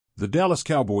The Dallas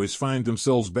Cowboys find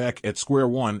themselves back at square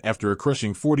one after a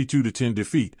crushing 42-10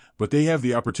 defeat, but they have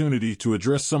the opportunity to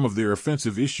address some of their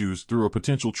offensive issues through a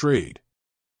potential trade.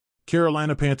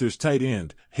 Carolina Panthers tight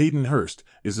end Hayden Hurst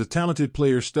is a talented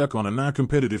player stuck on a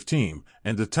non-competitive team,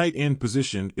 and the tight end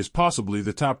position is possibly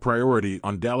the top priority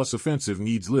on Dallas' offensive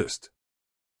needs list.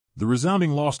 The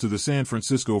resounding loss to the San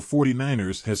Francisco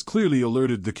 49ers has clearly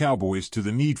alerted the Cowboys to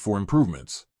the need for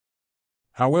improvements.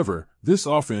 However, this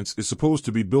offense is supposed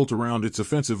to be built around its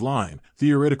offensive line,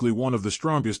 theoretically one of the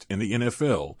strongest in the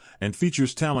NFL, and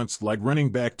features talents like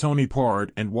running back Tony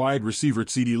Pollard and wide receiver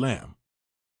CeeDee Lamb.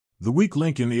 The weak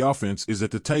link in the offense is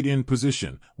at the tight end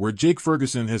position, where Jake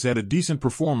Ferguson has had a decent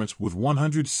performance with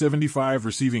 175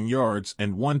 receiving yards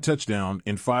and 1 touchdown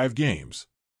in 5 games.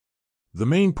 The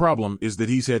main problem is that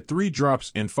he's had 3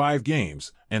 drops in 5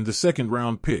 games, and the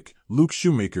second-round pick, Luke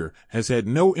Shoemaker, has had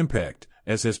no impact,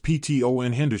 as has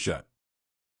Pton Hendershot.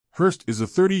 Hurst is a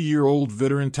 30-year-old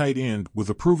veteran tight end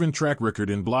with a proven track record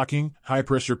in blocking,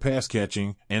 high-pressure pass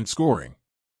catching, and scoring.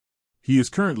 He is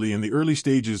currently in the early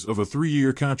stages of a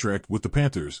 3-year contract with the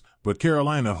Panthers, but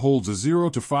Carolina holds a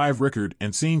 0-5 record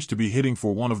and seems to be heading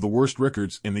for one of the worst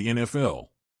records in the NFL.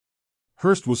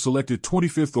 Hurst was selected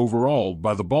 25th overall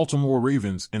by the Baltimore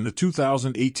Ravens in the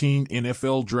 2018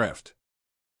 NFL Draft.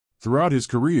 Throughout his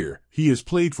career, he has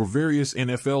played for various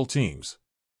NFL teams.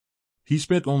 He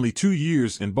spent only 2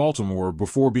 years in Baltimore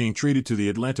before being traded to the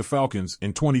Atlanta Falcons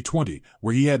in 2020,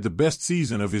 where he had the best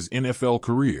season of his NFL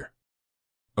career.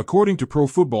 According to Pro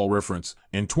Football Reference,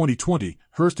 in 2020,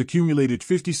 Hurst accumulated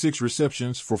 56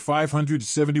 receptions for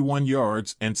 571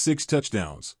 yards and 6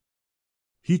 touchdowns.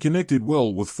 He connected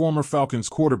well with former Falcons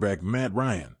quarterback Matt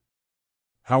Ryan.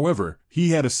 However, he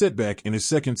had a setback in his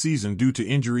second season due to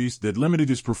injuries that limited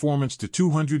his performance to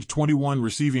 221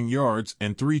 receiving yards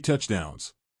and 3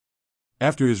 touchdowns.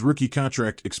 After his rookie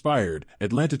contract expired,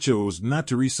 Atlanta chose not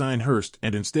to re-sign Hurst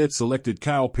and instead selected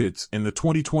Kyle Pitts in the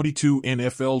 2022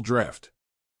 NFL Draft.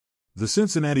 The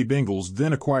Cincinnati Bengals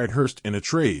then acquired Hurst in a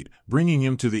trade, bringing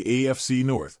him to the AFC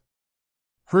North.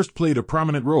 Hurst played a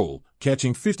prominent role,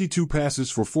 catching 52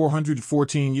 passes for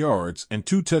 414 yards and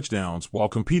 2 touchdowns while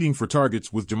competing for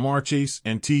targets with Jamar Chase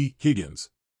and T. Higgins.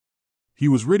 He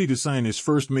was ready to sign his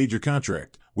first major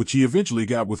contract, which he eventually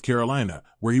got with Carolina,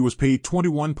 where he was paid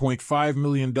 $21.5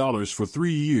 million for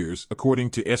 3 years, according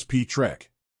to SP Track.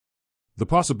 The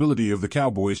possibility of the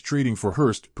Cowboys trading for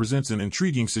Hurst presents an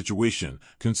intriguing situation,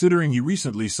 considering he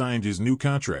recently signed his new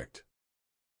contract.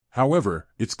 However,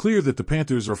 it's clear that the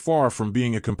Panthers are far from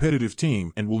being a competitive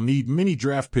team and will need many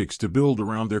draft picks to build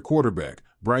around their quarterback,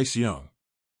 Bryce Young.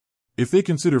 If they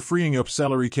consider freeing up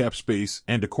salary cap space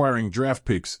and acquiring draft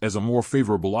picks as a more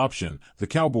favorable option, the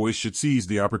Cowboys should seize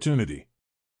the opportunity.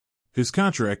 His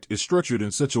contract is structured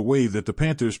in such a way that the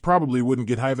Panthers probably wouldn't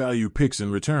get high-value picks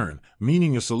in return,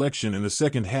 meaning a selection in the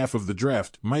second half of the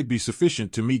draft might be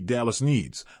sufficient to meet Dallas'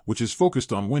 needs, which is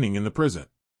focused on winning in the present.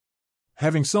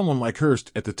 Having someone like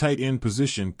Hurst at the tight end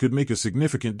position could make a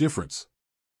significant difference.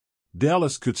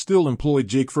 Dallas could still employ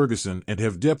Jake Ferguson and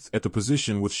have depth at the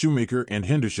position with Shoemaker and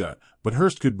Hendershot, but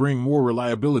Hurst could bring more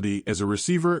reliability as a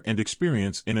receiver and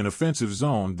experience in an offensive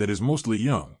zone that is mostly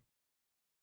young.